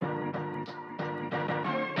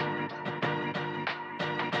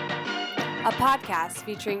a podcast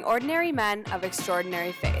featuring ordinary men of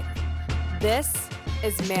extraordinary faith. This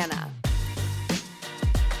is Manna.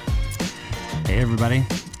 Hey everybody,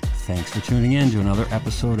 thanks for tuning in to another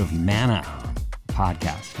episode of Manna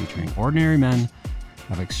podcast featuring ordinary men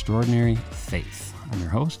of extraordinary faith. I'm your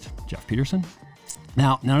host, Jeff Peterson.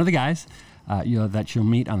 Now, none of the guys that you'll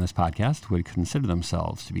meet on this podcast would consider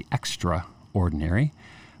themselves to be extraordinary,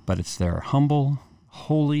 but it's their humble,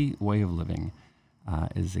 holy way of living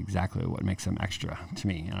is exactly what makes them extra to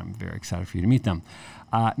me, and I'm very excited for you to meet them.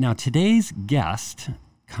 Now, today's guest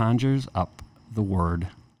conjures up the word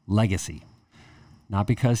legacy, not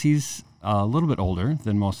because he's a little bit older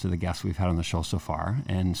than most of the guests we've had on the show so far,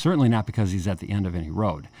 and certainly not because he's at the end of any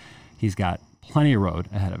road. He's got plenty of road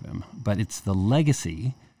ahead of him, but it's the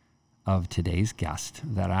legacy of today's guest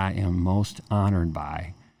that I am most honored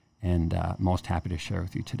by and most happy to share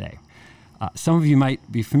with you today. Some of you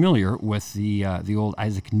might be familiar with the old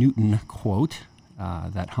Isaac Newton quote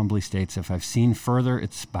that humbly states, "If I've seen further,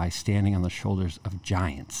 it's by standing on the shoulders of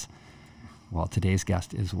giants." Well, today's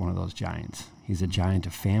guest is one of those giants. He's a giant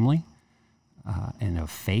of family and of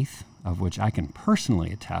faith, of which I can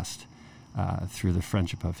personally attest through the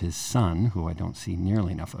friendship of his son, who I don't see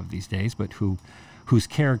nearly enough of these days, but whose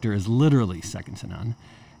character is literally second to none.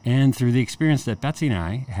 And through the experience that Betsy and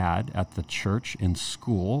I had at the church and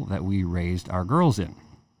school that we raised our girls in,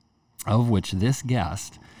 of which this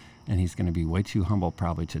guest, and he's going to be way too humble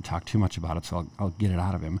probably to talk too much about it, so I'll get it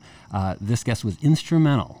out of him. This guest was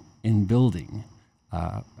instrumental in building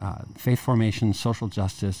faith formation, social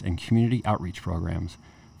justice, and community outreach programs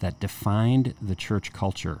that defined the church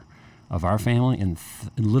culture of our family and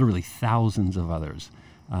literally thousands of others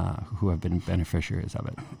who have been beneficiaries of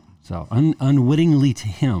it. So unwittingly to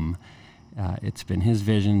him, it's been his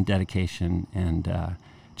vision, dedication, and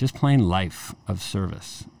just plain life of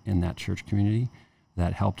service in that church community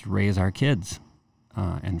that helped raise our kids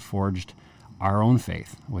and forged our own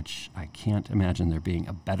faith, which I can't imagine there being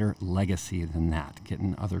a better legacy than that,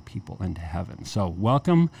 getting other people into heaven. So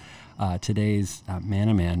welcome today's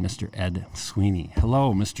Manna Man, Mr. Ed Sweeney.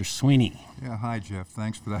 Hello, Mr. Sweeney. Yeah, hi, Jeff.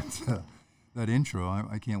 Thanks for that intro.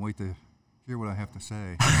 I can't wait to hear what I have to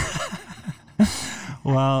say.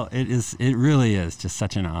 Well, it really is just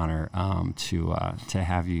such an honor to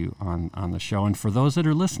have you on the show. And for those that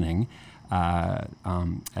are listening,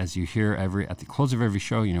 as you hear at the close of every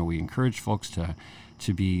show, we encourage folks to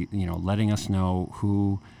be letting us know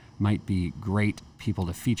who might be great people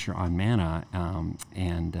to feature on Manna.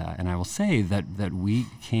 And I will say that we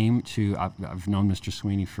came to I've known Mr.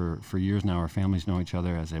 Sweeney for years now. Our families know each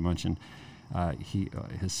other, as I mentioned.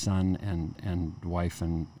 His son and wife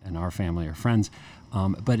and our family are friends,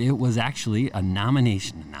 but it was actually a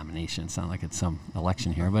nomination. It's not like it's some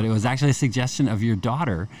election here, but it was actually a suggestion of your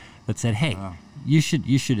daughter that said, "Hey, you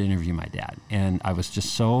should interview my dad." And I was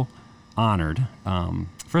just so honored.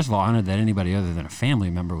 First of all, honored that anybody other than a family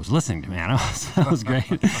member was listening to me. That was great,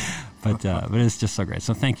 but it's just so great.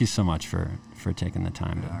 So thank you so much for taking the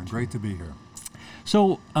time. Great to be here.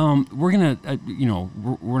 So we're gonna,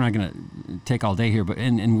 we're not gonna take all day here, but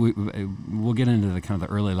we'll get into the kind of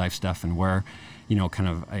the early life stuff and where,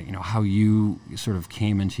 how you sort of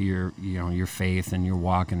came into your faith and your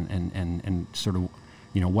walk and sort of,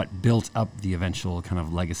 what built up the eventual kind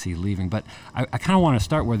of legacy leaving. But I kind of want to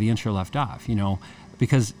start where the intro left off,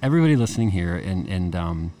 because everybody listening here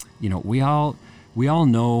and we all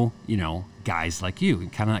know, guys like you,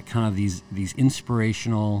 kind of these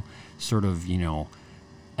inspirational sort of,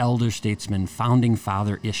 elder statesmen, founding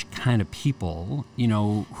father-ish kind of people,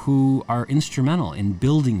 who are instrumental in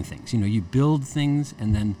building things. You build things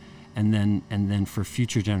and then for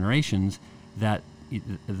future generations that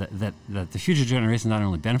the future generations not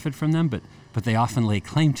only benefit from them, but they often lay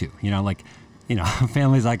claim to,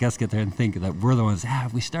 families like us get there and think that we're the ones,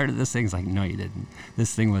 we started this thing. It's like, no, you didn't.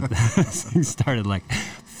 This thing started like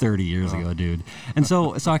 30 years ago, dude. And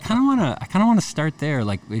so I kind of want to start there.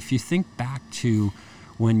 Like, if you think back to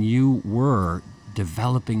when you were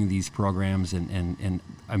developing these programs and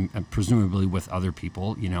presumably with other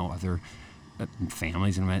people, other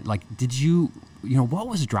families, and like, did you, what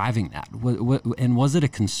was driving that? And was it a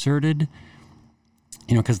concerted,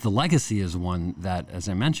 because the legacy is one that, as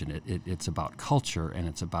I mentioned, it's about culture and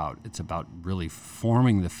it's about really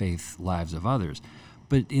forming the faith lives of others.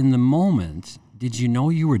 But in the moment, did you know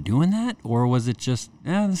you were doing that, or was it just,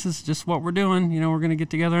 this is just what we're doing? We're going to get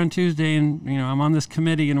together on Tuesday, and I'm on this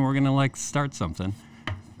committee, and we're going to start something.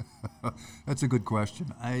 That's a good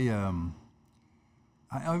question. I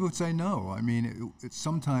would say no. I mean,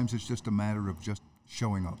 sometimes it's just a matter of just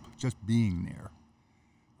showing up, just being there,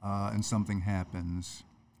 and something happens.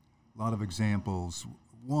 A lot of examples.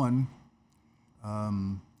 One,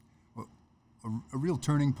 A real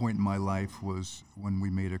turning point in my life was when we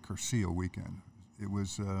made a Curcio weekend. It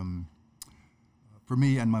was, for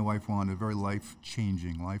me and my wife Wanda, very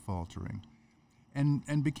life-changing, life-altering,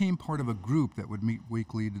 and became part of a group that would meet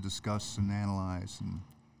weekly to discuss and analyze and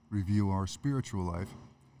review our spiritual life.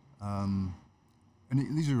 And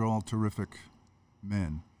these are all terrific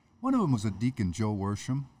men. One of them was a deacon, Joe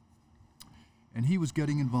Worsham, and he was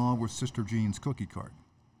getting involved with Sister Jean's cookie cart.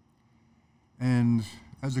 And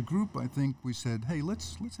as a group, I think we said, hey,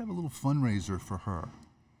 let's have a little fundraiser for her.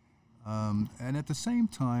 And at the same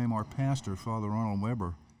time, our pastor, Father Arnold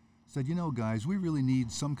Weber, said, you know, guys, we really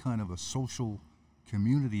need some kind of a social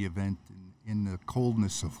community event in the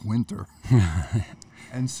coldness of winter.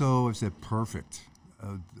 And so I said, perfect.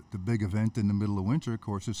 The big event in the middle of winter, of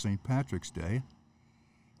course, is St. Patrick's Day.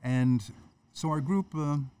 And so our group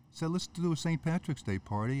said, let's do a St. Patrick's Day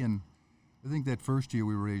party. And I think that first year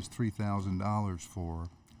we raised $3,000 for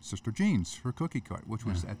Sister Jean's, her cookie cart, which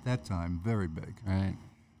was at that time very big. Right.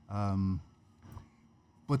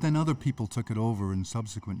 But then other people took it over in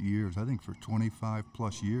subsequent years. I think for 25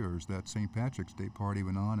 plus years, that St. Patrick's Day party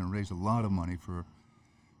went on and raised a lot of money for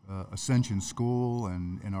Ascension School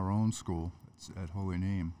and our own school at Holy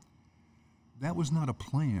Name. That was not a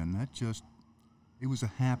plan. It was a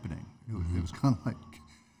happening. It was kind of like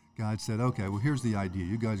God said, okay, well, here's the idea.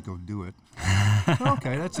 You guys go do it.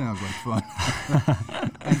 Okay, that sounds like fun.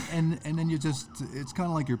 and then it's kind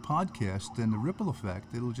of like your podcast and the ripple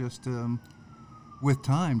effect. It'll just, with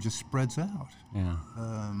time, just spreads out. Yeah.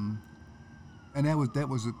 And that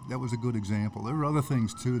was a good example. There were other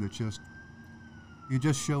things too that you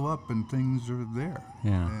just show up and things are there.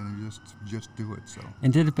 Yeah. And you just do it. So.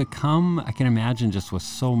 And did it become, I can imagine just with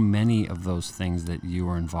so many of those things that you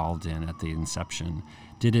were involved in at the inception,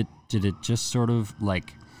 did it just sort of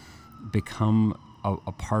like become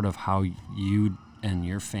a part of how you and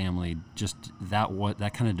your family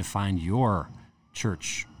that kind of defined your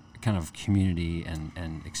church kind of community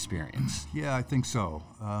and experience? Yeah, I think so.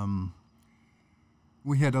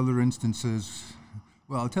 We had other instances.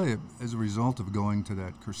 Well, I'll tell you, as a result of going to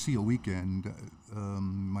that Curcio weekend,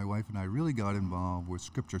 my wife and I really got involved with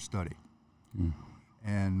scripture study.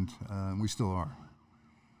 And we still are.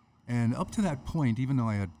 And up to that point, even though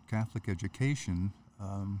I had Catholic education,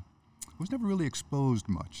 I was never really exposed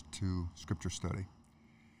much to scripture study.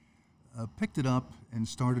 Picked it up and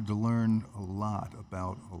started to learn a lot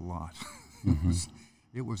about a lot. Mm-hmm.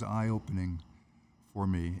 It was eye-opening for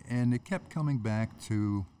me. And it kept coming back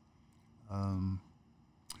to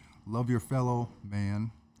love your fellow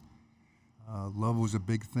man. Love was a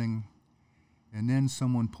big thing. And then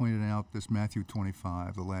someone pointed out this Matthew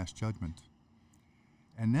 25, the Last Judgment.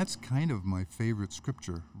 And that's kind of my favorite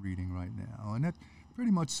scripture reading right now. And that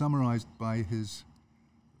pretty much summarized by his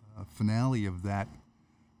finale of that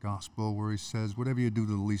gospel where he says, whatever you do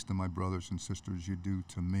to the least of my brothers and sisters, you do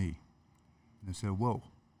to me. And I said, whoa,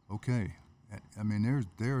 okay. I mean,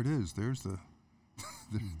 there it is. There's the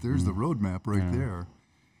roadmap right there.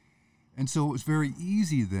 And so it was very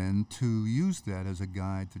easy then to use that as a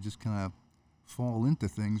guide to just kind of fall into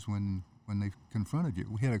things when they confronted you.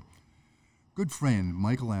 We had a good friend,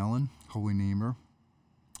 Michael Allen, Holy Namer,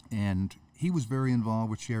 and he was very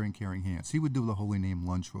involved with Sharing Caring Hands. He would do the Holy Name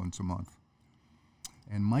lunch once a month.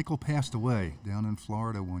 And Michael passed away down in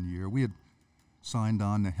Florida one year. We had signed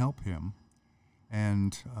on to help him,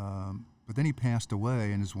 and but then he passed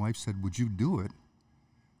away, and his wife said, would you do it?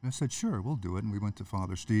 And I said, sure, we'll do it. And we went to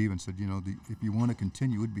Father Steve and said, if you want to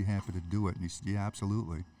continue, we'd be happy to do it. And he said, yeah,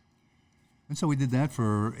 absolutely. And so we did that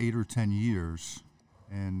for 8 or 10 years.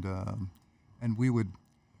 And we would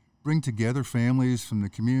bring together families from the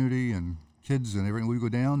community and kids and everything. We'd go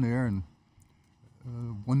down there and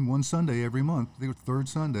one Sunday every month, the third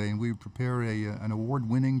Sunday, and we would prepare an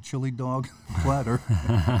award-winning chili dog platter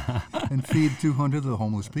and feed 200 of the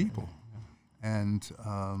homeless people. And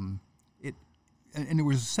there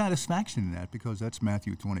was satisfaction in that because that's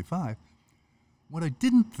Matthew 25. What I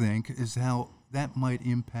didn't think is how that might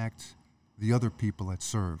impact the other people that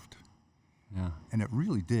served. Yeah. And it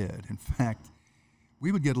really did. In fact,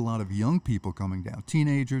 we would get a lot of young people coming down,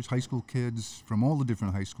 teenagers, high school kids from all the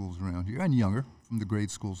different high schools around here, and younger, from the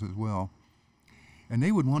grade schools as well. And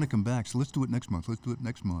they would want to come back, so let's do it next month, let's do it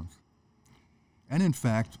next month. And in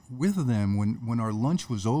fact, with them, when our lunch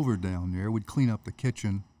was over down there, we'd clean up the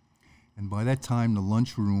kitchen, and by that time the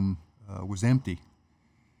lunchroom was empty.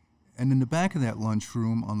 And in the back of that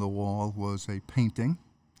lunchroom on the wall was a painting,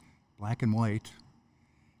 black and white.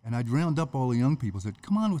 And I'd round up all the young people and said,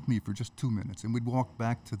 come on with me for just 2 minutes. And we'd walk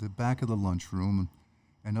back to the back of the lunchroom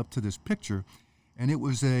and up to this picture. And it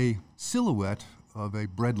was a silhouette of a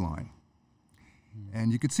bread line.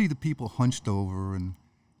 And you could see the people hunched over and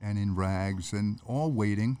in rags and all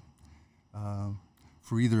waiting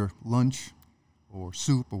for either lunch or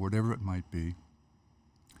soup or whatever it might be.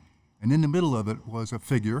 And in the middle of it was a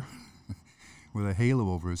figure with a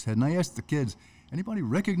halo over his head. And I asked the kids, anybody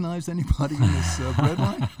recognize anybody in this bread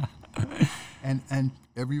line? And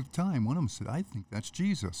every time one of them said, I think that's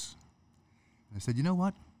Jesus. And I said, you know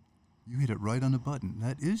what? You hit it right on the button.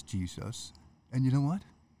 That is Jesus. And you know what?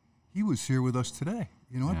 He was here with us today,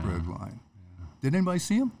 our bread line. Yeah. Did anybody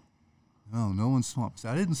see him? No one saw him.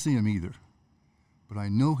 I didn't see him either. But I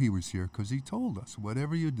know he was here because he told us,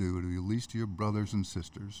 whatever you do to the least of your brothers and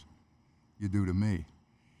sisters, you do to me.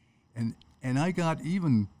 And I got,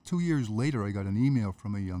 even 2 years later, I got an email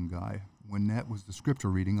from a young guy. When that was the scripture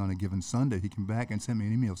reading on a given Sunday, he came back and sent me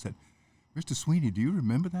an email, said, Mr. Sweeney, do you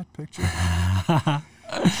remember that picture?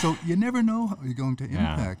 So you never know how you're going to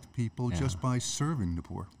impact people just by serving the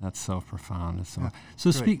poor. That's so profound.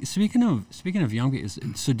 So speaking of young people,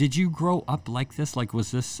 so did you grow up like this? Like,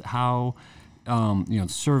 was this how,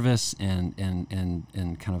 service and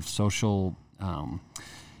kind of social,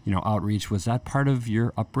 outreach, was that part of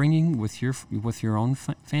your upbringing with your own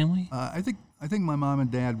family? I think my mom and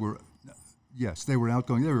dad were, yes, they were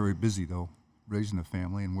outgoing. They were very busy though, raising a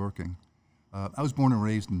family and working. I was born and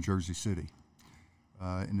raised in Jersey City,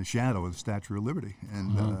 in the shadow of the Statue of Liberty,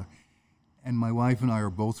 and my wife and I are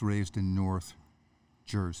both raised in North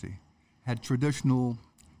Jersey. Had traditional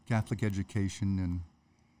Catholic education and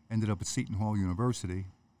ended up at Seton Hall University.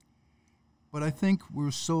 But I think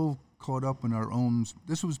we're so caught up in our own.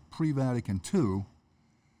 This was pre-Vatican II,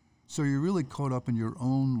 so you're really caught up in your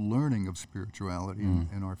own learning of spirituality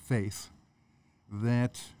and our faith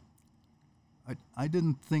that I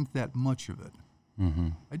didn't think that much of it. Mm-hmm.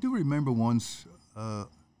 I do remember once,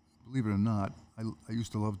 believe it or not, I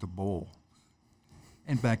used to love to bowl.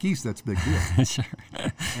 And back east, that's a big deal. Sure.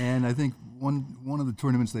 And I think one of the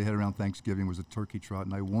tournaments they had around Thanksgiving was a turkey trot,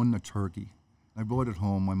 and I won the turkey. I brought it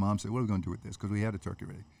home. My mom said, what are we going to do with this? Because we had a turkey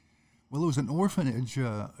ready. Well, there was an orphanage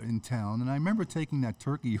in town, and I remember taking that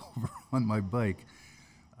turkey over on my bike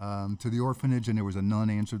to the orphanage, and there was a nun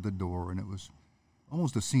answered the door, and it was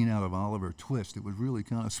almost a scene out of Oliver Twist. It was really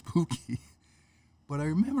kind of spooky. But I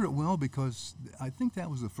remember it well because I think that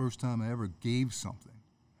was the first time I ever gave something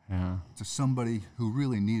to somebody who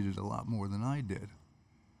really needed it a lot more than I did.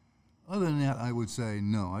 Other than that, I would say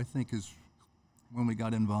no. I think is when we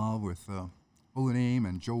got involved with Holy Name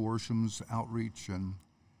and Joe Worsham's outreach and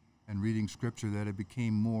reading scripture that it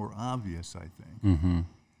became more obvious, I think. Mm-hmm.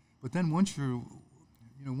 But then once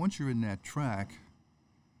you're in that track,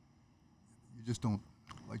 you just don't,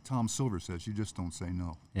 like Tom Silver says, you just don't say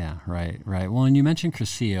no. Yeah, right. Well, and you mentioned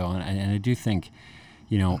Cursillo, and I do think,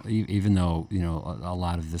 even though, a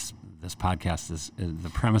lot of this podcast is, the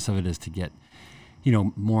premise of it is to get,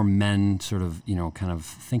 more men sort of, kind of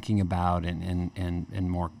thinking about and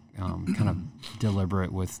more kind of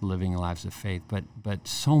deliberate with living lives of faith. But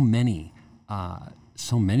so many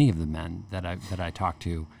of the men that I talk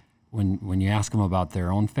to, when you ask them about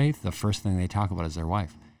their own faith, the first thing they talk about is their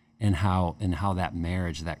wife. And how that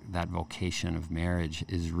marriage, that vocation of marriage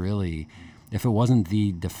is really, if it wasn't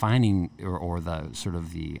the defining or the sort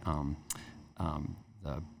of the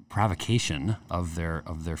provocation of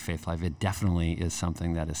their faith life, it definitely is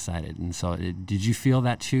something that is cited. And so, did you feel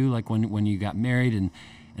that too? Like when you got married and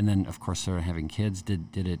then of course sort of having kids,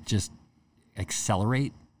 did it just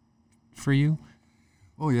accelerate for you?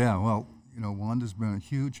 Oh yeah, well Wanda's been a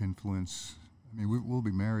huge influence. I mean, we'll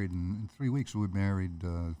be married in 3 weeks. We'll be married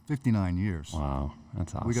 59 years. Wow,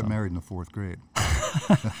 that's awesome. We got married in the 4th grade.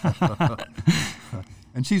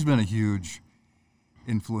 And she's been a huge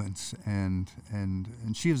influence, and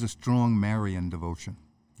she has a strong Marian devotion.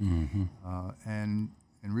 Mm-hmm. And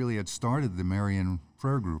really had started the Marian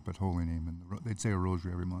prayer group at Holy Name, and they'd say a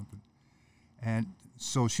rosary every month. And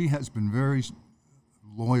so she has been very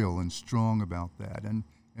loyal and strong about that, and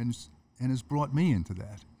has brought me into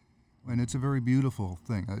that. And it's a very beautiful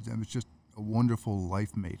thing. It's just a wonderful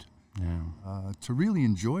life mate. Yeah. To really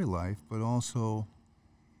enjoy life, but also,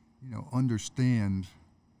 understand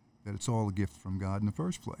that it's all a gift from God in the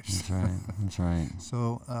first place. That's right.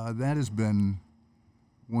 So that has been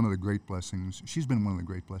one of the great blessings. She's been one of the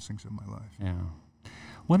great blessings of my life. Yeah.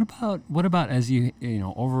 What about as you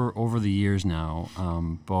over the years now,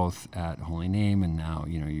 both at Holy Name and now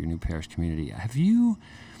your new parish community, have you?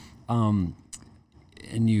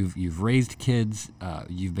 And you've raised kids.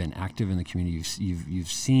 You've been active in the community. You've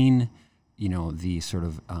seen, the sort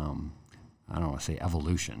of I don't want to say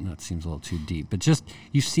evolution. That seems a little too deep. But just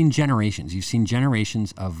you've seen generations. You've seen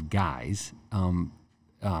generations of guys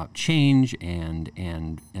change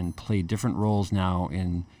and play different roles now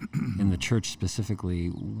in the church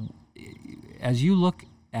specifically. As you look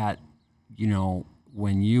at,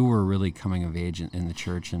 when you were really coming of age in the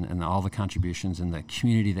church and all the contributions and the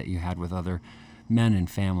community that you had with other men and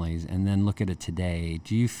families, and then look at it today,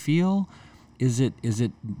 do you feel is it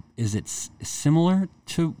similar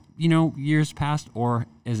to years past, or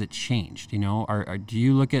has it changed? Do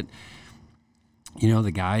you look at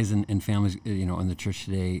the guys and families in the church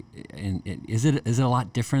today, and is it a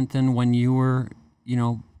lot different than when you were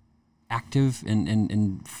active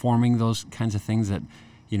in forming those kinds of things that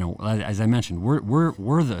as I mentioned, we're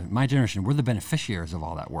my generation, we're the beneficiaries of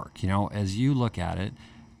all that work. As you look at it,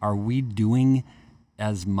 are we doing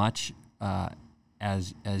as much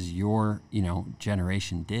as your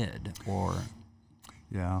generation did, or?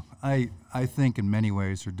 Yeah, I think in many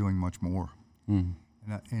ways they're doing much more. And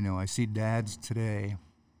I see dads today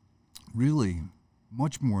really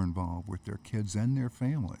much more involved with their kids and their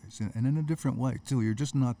families, and in a different way too. You're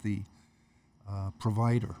just not the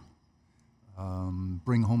provider,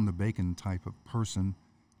 bring home the bacon type of person,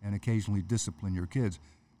 and occasionally discipline your kids.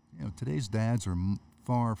 Today's dads are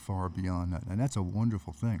far, far beyond that, and that's a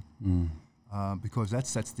wonderful thing, because that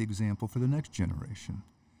sets the example for the next generation.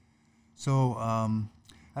 So,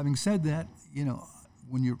 having said that,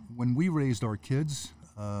 when we raised our kids,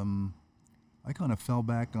 I kind of fell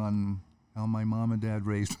back on how my mom and dad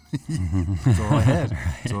raised me. That's all I had.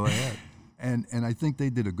 That's all I had. And I think they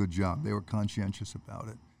did a good job. They were conscientious about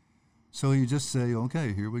it. So you just say,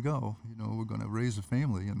 okay, here we go. We're going to raise a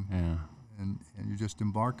family, and you just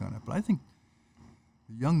embark on it. But I think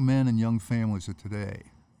the young men and young families of today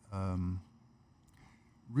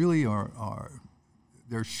really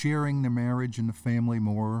they're sharing their marriage and the family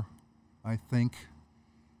more, I think,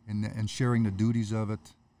 and sharing the duties of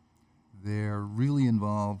it. They're really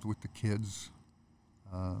involved with the kids,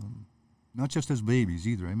 not just as babies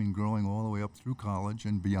either. I mean, growing all the way up through college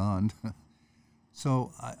and beyond.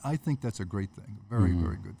 So I think that's a great thing, a very,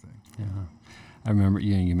 very good thing. Yeah, I remember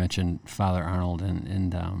you mentioned Father Arnold,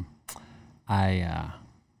 and I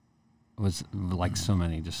was, like so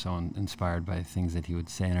many, just so inspired by things that he would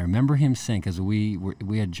say. And I remember him saying, because we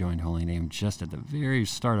had joined Holy Name just at the very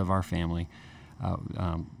start of our family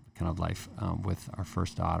kind of life with our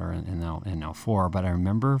first daughter and now 4. But I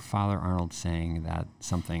remember Father Arnold saying that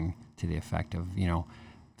something to the effect of,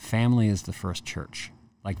 family is the first church.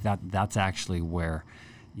 Like that's actually where,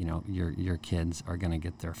 your kids are going to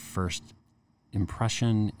get their first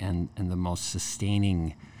impression and the most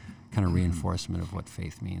sustaining kind of reinforcement of what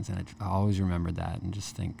faith means. And I always remember that and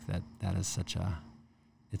just think that is such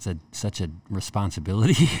a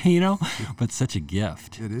responsibility, but such a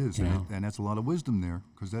gift. It is, and that's a lot of wisdom there,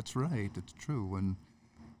 because that's right, it's true. And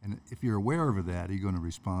if you're aware of that, you're going to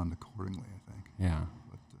respond accordingly, I think. Yeah.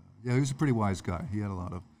 But he was a pretty wise guy. He had a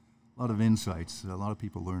lot of insights. A lot of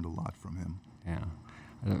people learned a lot from him. Yeah.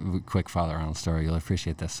 A quick Father Arnold story. You'll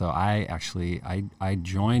appreciate this. So I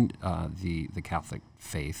joined the Catholic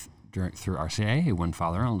faith through RCIA when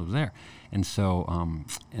Father Arnold was there, and so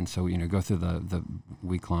go through the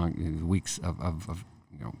weeks of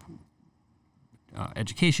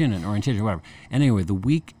education and orientation or whatever. And anyway, the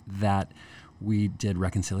week that we did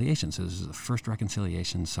reconciliation, so this is the first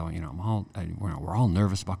reconciliation. So we're all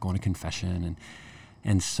nervous about going to confession,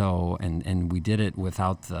 and we did it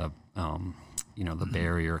without the the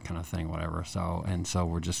barrier kind of thing, whatever. So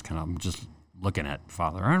we're just looking at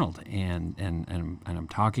Father Arnold, and I'm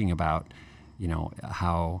talking about,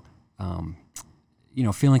 how,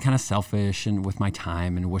 feeling kind of selfish and with my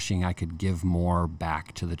time and wishing I could give more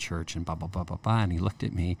back to the church and blah, blah, blah, blah, blah. And he looked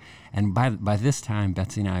at me, and by this time,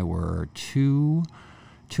 Betsy and I were two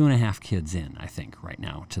and a half kids in, I think, right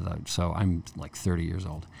now so I'm like 30 years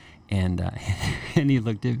old. And he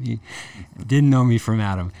looked at me, didn't know me from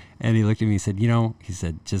Adam. And he looked at me and said, he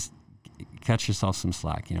said, just cut yourself some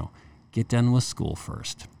slack, get done with school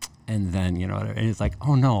first. And then, and it's like,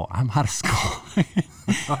 oh no, I'm out of school.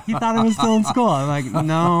 He thought I was still in school. I'm like,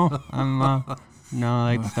 no,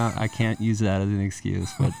 I can't use that as an excuse,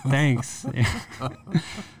 but thanks.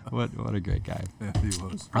 What a great guy. Yeah, he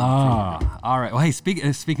was. All right. Well, hey,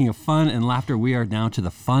 speaking of fun and laughter, we are now to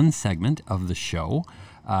the fun segment of the show.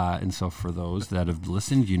 And so for those that have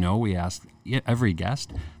listened, we ask every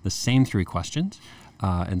guest the same 3 questions.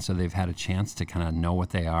 And so they've had a chance to kind of know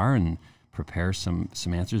what they are and prepare some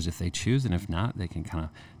answers if they choose, and if not, they can kind of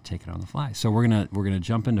take it on the fly. So we're gonna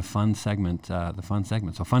jump into the fun segment.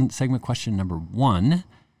 So fun segment question number 1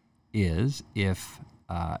 is if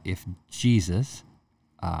Jesus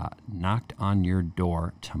knocked on your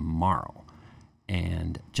door tomorrow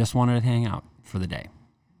and just wanted to hang out for the day,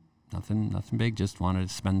 Nothing big, just wanted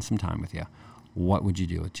to spend some time with you. What would you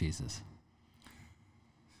do with Jesus?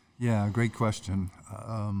 Yeah, great question.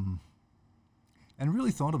 And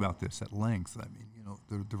really thought about this at length. I mean,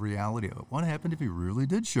 the reality of it. What happened if he really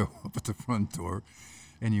did show up at the front door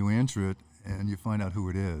and you answer it and you find out who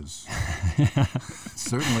it is?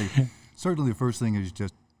 Certainly the first thing is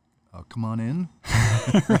just, come on in.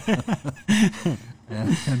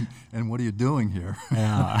 and what are you doing here?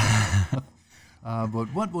 Yeah.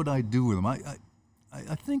 But what would I do with him? I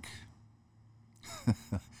think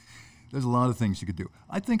there's a lot of things you could do.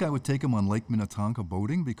 I think I would take him on Lake Minnetonka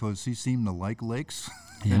boating because he seemed to like lakes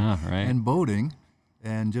and boating,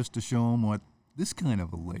 and just to show him what this kind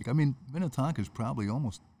of a lake. I mean, Minnetonka is probably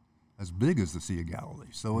almost as big as the Sea of Galilee,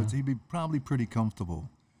 so he'd be probably pretty comfortable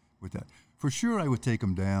with that. For sure, I would take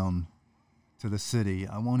him down to the city.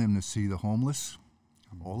 I want him to see the homeless.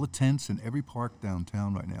 All the tents in every park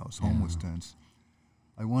downtown right now is homeless tents.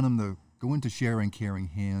 I want him to go into Sharing Caring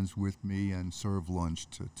Hands with me and serve lunch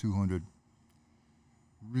to 200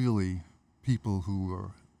 really people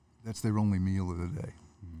that's their only meal of the day.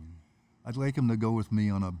 I'd like him to go with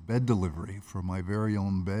me on a bed delivery for my very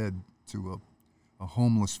own bed to a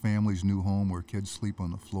homeless family's new home where kids sleep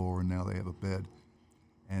on the floor and now they have a bed,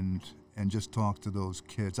 and just talk to those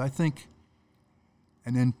kids. I think,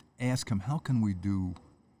 and then ask him, how can we do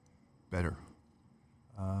better?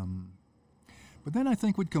 But then I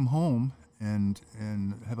think we'd come home and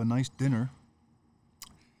have a nice dinner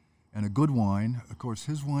and a good wine. Of course,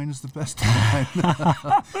 his wine is the best wine.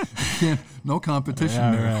 No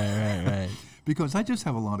competition there. Right. Because I just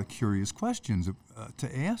have a lot of curious questions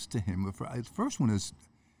to ask to him. The first one is,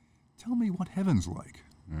 tell me what heaven's like.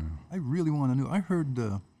 I really want to know. I heard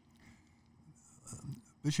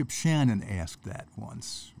Bishop Shannon asked that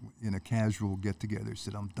once in a casual get-together. He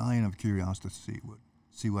said, I'm dying of curiosity to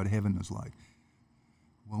see what heaven is like.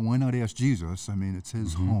 Well, why not ask Jesus? I mean, it's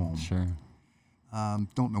his home. Sure.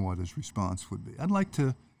 Don't know what his response would be. I'd like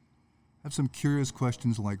to have some curious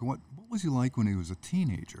questions like, what was he like when he was a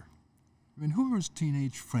teenager? I mean, who were his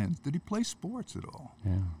teenage friends? Did he play sports at all?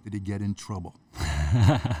 Yeah. Did he get in trouble?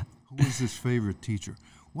 Who was his favorite teacher?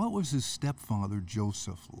 What was his stepfather,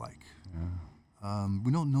 Joseph, like? Yeah.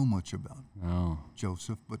 We don't know much about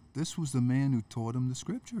Joseph, but this was the man who taught him the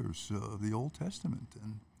scriptures, the Old Testament.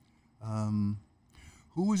 And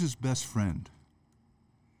who was his best friend?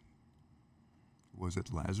 Was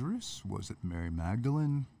it Lazarus? Was it Mary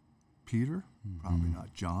Magdalene? Peter? Probably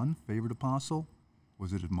not. John, favorite apostle?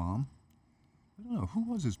 Was it his mom? I don't know.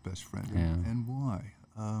 Who was his best friend and why?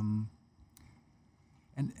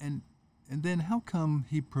 And then how come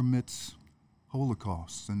he permits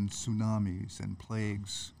holocausts and tsunamis and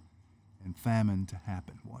plagues and famine to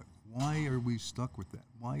happen? Why are we stuck with that?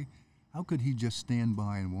 How could he just stand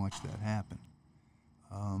by and watch that happen?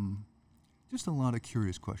 Just a lot of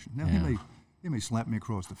curious questions. Now he may slap me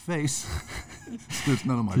across the face. It's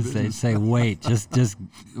none of my business. Say wait, just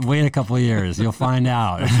wait a couple of years. You'll find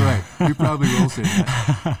out. That's right. You probably will say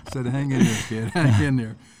that. Said, hang in there, kid. Hang in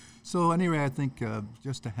there. So anyway, I think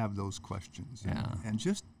just to have those questions and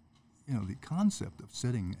just the concept of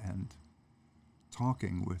sitting and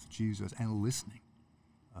talking with Jesus and listening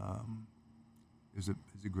is a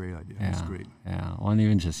great idea. Yeah. It's great. Yeah. Well, and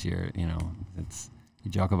even just you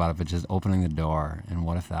joke about it, but just opening the door, and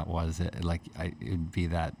what if that was it? It'd be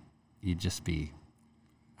that you'd just be,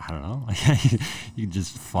 I don't know, you'd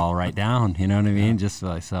just fall right down. You know what I mean? Just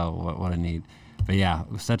like, so what a need. But yeah,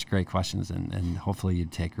 such great questions, and hopefully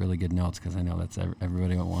you'd take really good notes, because I know that's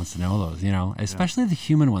everybody wants to know those. Especially the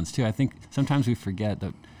human ones too. I think sometimes we forget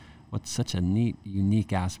that what's such a neat,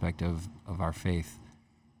 unique aspect of our faith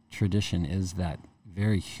tradition is that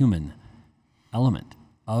very human element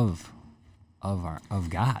of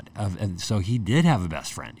God. And so he did have a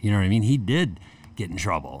best friend. You know what I mean? He did get in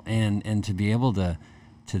trouble, and to be able to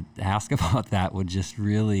ask about that would just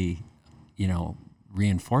really,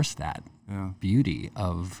 reinforce that beauty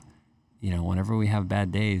of, whenever we have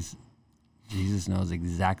bad days, Jesus knows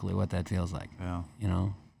exactly what that feels like. Yeah.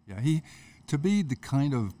 Yeah. He, to be the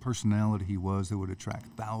kind of personality he was that would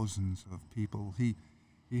attract thousands of people, he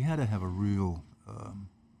had to have a real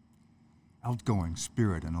outgoing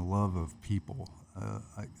spirit and a love of people.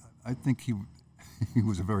 I think he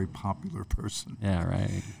was a very popular person. Yeah,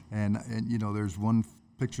 right. And there's one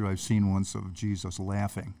picture I've seen once of Jesus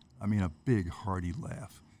laughing. I mean, a big, hearty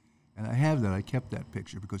laugh. And I have that. I kept that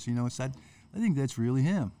picture because, I think that's really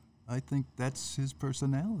him. I think that's his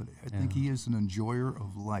personality. I think he is an enjoyer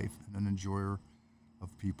of life and an enjoyer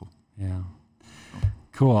of people. Yeah.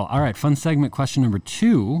 Cool. All right. Fun segment. Question number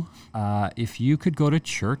 2. If you could go to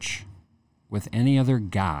church with any other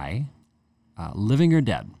guy, living or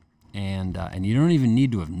dead, and you don't even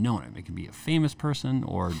need to have known him. It can be a famous person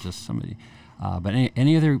or just somebody. But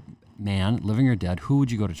any other man, living or dead, who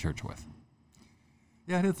would you go to church with?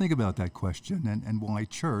 Yeah, I did think about that question and why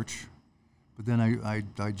church, but then I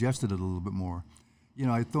digested it a little bit more.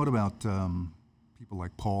 I thought about people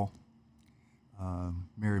like Paul,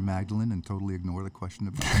 Mary Magdalene, and totally ignore the question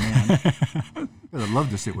of the man. I'd love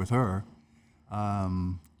to sit with her.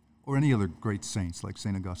 Or any other great saints like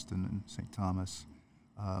St. Augustine and St. Thomas.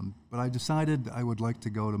 But I decided I would like to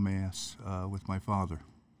go to Mass with my father.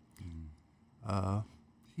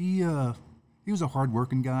 He was a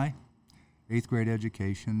hard-working guy, 8th grade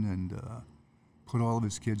education, and put all of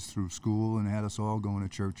his kids through school and had us all going to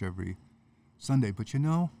church every Sunday. But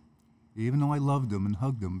even though I loved him and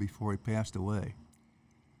hugged him before he passed away,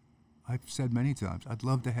 I've said many times, I'd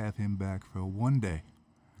love to have him back for one day.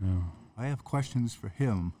 Yeah. I have questions for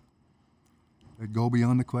him that go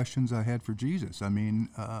beyond the questions I had for Jesus. I mean,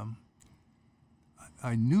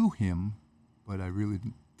 I knew him, but I really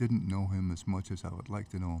didn't know him as much as I would like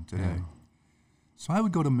to know him today. Yeah. So I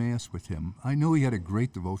would go to Mass with him. I know he had a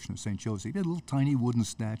great devotion to St. Joseph. He had a little tiny wooden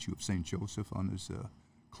statue of St. Joseph on his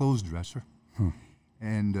clothes dresser.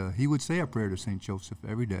 And he would say a prayer to St. Joseph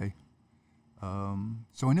every day.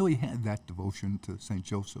 So I know he had that devotion to St.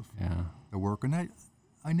 Joseph, the work, and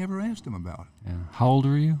I never asked him about it. Yeah. How old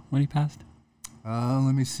were you when he passed?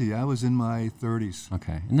 Let me see. I was in my 30s.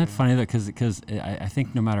 Okay. Isn't that funny, though? Because I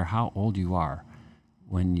think no matter how old you are,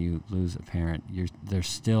 when you lose a parent, there's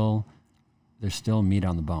still meat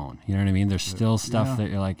on the bone. You know what I mean? There's still stuff that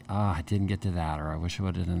you're like, I didn't get to that, or I wish I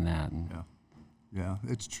would have done that. And Yeah,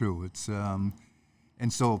 it's true. It's and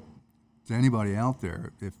so to anybody out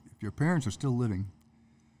there, if your parents are still living,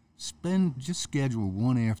 just schedule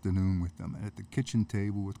one afternoon with them at the kitchen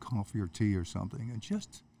table with coffee or tea or something, and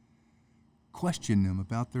just question them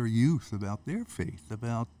about their youth, about their faith,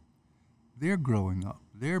 about their growing up,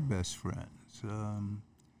 their best friends.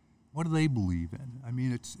 What do they believe in? I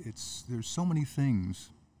mean, there's so many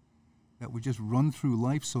things that we just run through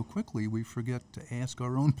life so quickly we forget to ask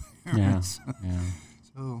our own parents. Yeah.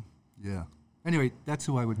 So, yeah. Anyway, that's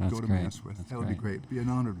who I would go to great. Mass with. That's That would be great. It'd be an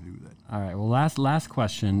honor to do that. All right. Well, last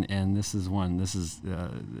question, and this is one. This is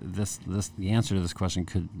the answer to this question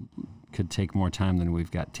could take more time than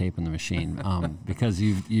we've got tape in the machine, because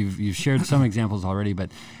you've shared some examples already,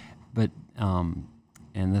 but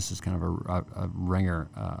and this is kind of a ringer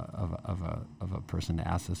of a person to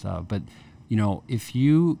ask this of, but if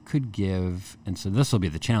you could give, and so this will be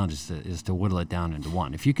the challenge, is to whittle it down into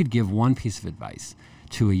one. If you could give one piece of advice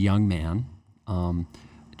to a young man,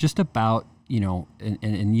 just about,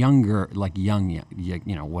 and younger, like young,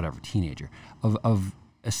 whatever, teenager, of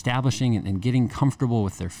establishing and getting comfortable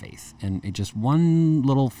with their faith, and just one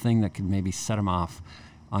little thing that could maybe set them off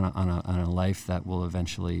on a life that will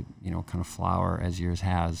eventually, kind of flower as yours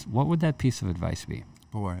has, what would that piece of advice be?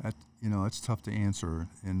 Boy, it's tough to answer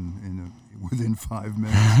within 5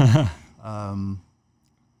 minutes.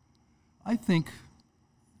 I think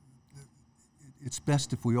it's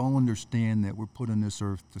best if we all understand that we're put on this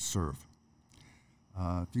earth to serve.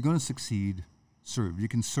 If you're going to succeed, serve. You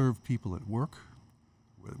can serve people at work,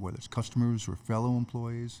 whether it's customers or fellow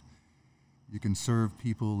employees. You can serve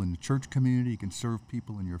people in the church community. You can serve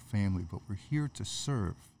people in your family. But we're here to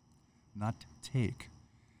serve, not to take.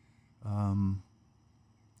 And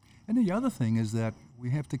the other thing is that we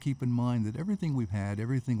have to keep in mind that everything we've had,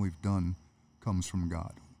 everything we've done, comes from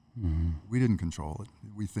God. Mm-hmm. We didn't control it.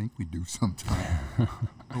 We think we do sometimes,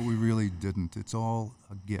 but we really didn't. It's all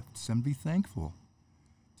a gift. And be thankful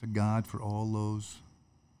to God for all those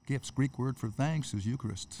gifts. Greek word for thanks is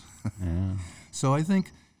Eucharist. Yeah. So I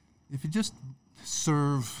think if you just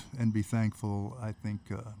serve and be thankful, I think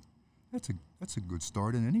that's a good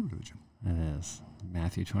start in any religion. It is.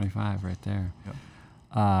 Matthew 25 right there. Yep.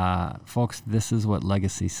 Folks, this is what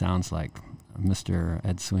legacy sounds like. Mr.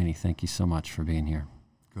 Ed Sweeney, thank you so much for being here.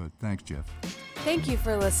 Good. Thanks, Jeff. Thank you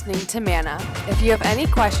for listening to Manna. If you have any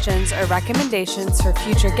questions or recommendations for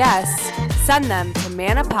future guests, send them to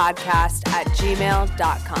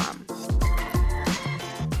mannapodcast@gmail.com.